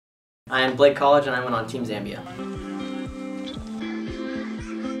I am Blake College and I went on Team Zambia.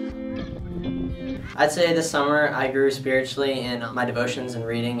 I'd say this summer I grew spiritually in my devotions and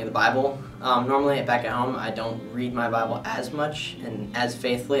reading the Bible. Normally back at home I don't read my Bible as much and as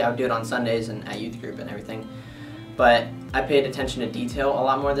faithfully. I would do it on Sundays and at youth group and everything. But I paid attention to detail a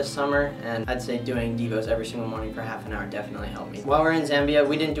lot more this summer, and I'd say doing devos every single morning for half an hour definitely helped me. While we were in Zambia,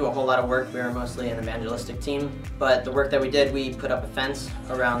 we didn't do a whole lot of work. We were mostly an evangelistic team, but the work that we did, we put up a fence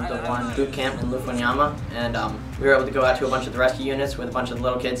around the one boot camp in Lufonyama, and we were able to go out to a bunch of the rescue units with a bunch of the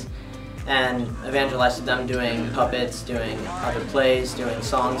little kids and evangelize to them, doing puppets, doing other plays, doing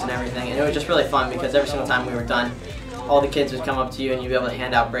songs and everything. And it was just really fun because every single time we were done, all the kids would come up to you and you'd be able to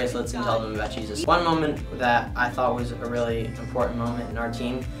hand out bracelets and tell them about Jesus. One moment that I thought was a really important moment in our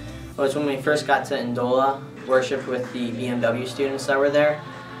team was when we first got to Ndola, worship with the BMW students that were there.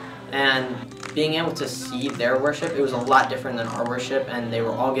 And being able to see their worship, it was a lot different than our worship, and they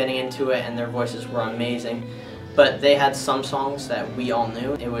were all getting into it and their voices were amazing. But they had some songs that we all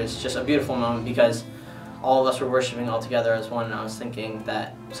knew. It was just a beautiful moment because all of us were worshiping all together as one, and I was thinking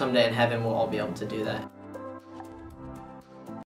that someday in heaven we'll all be able to do that.